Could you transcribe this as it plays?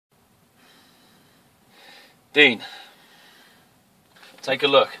Dean, take a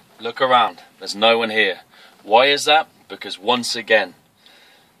look. Look around. There's no one here. Why is that? Because once again,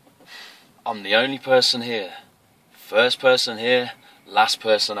 I'm the only person here. First person here, last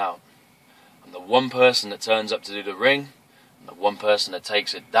person out. I'm the one person that turns up to do the ring. I'm the one person that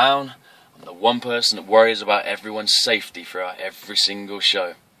takes it down. I'm the one person that worries about everyone's safety throughout every single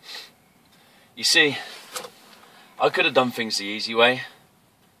show. You see, I could have done things the easy way.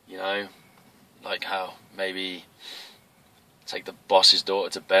 You know, like how maybe take the boss's daughter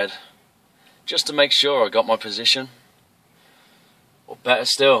to bed just to make sure I got my position. Or better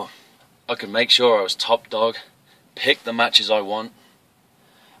still, I could make sure I was top dog, pick the matches I want,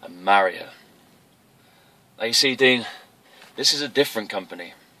 and marry her. Now you see, Dean, this is a different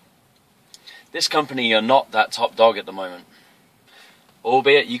company. This company, you're not that top dog at the moment.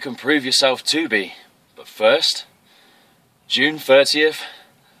 Albeit you can prove yourself to be. But first, June 30th,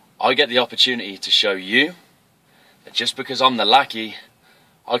 I get the opportunity to show you that just because I'm the lackey,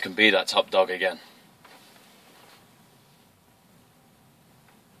 I can be that top dog again.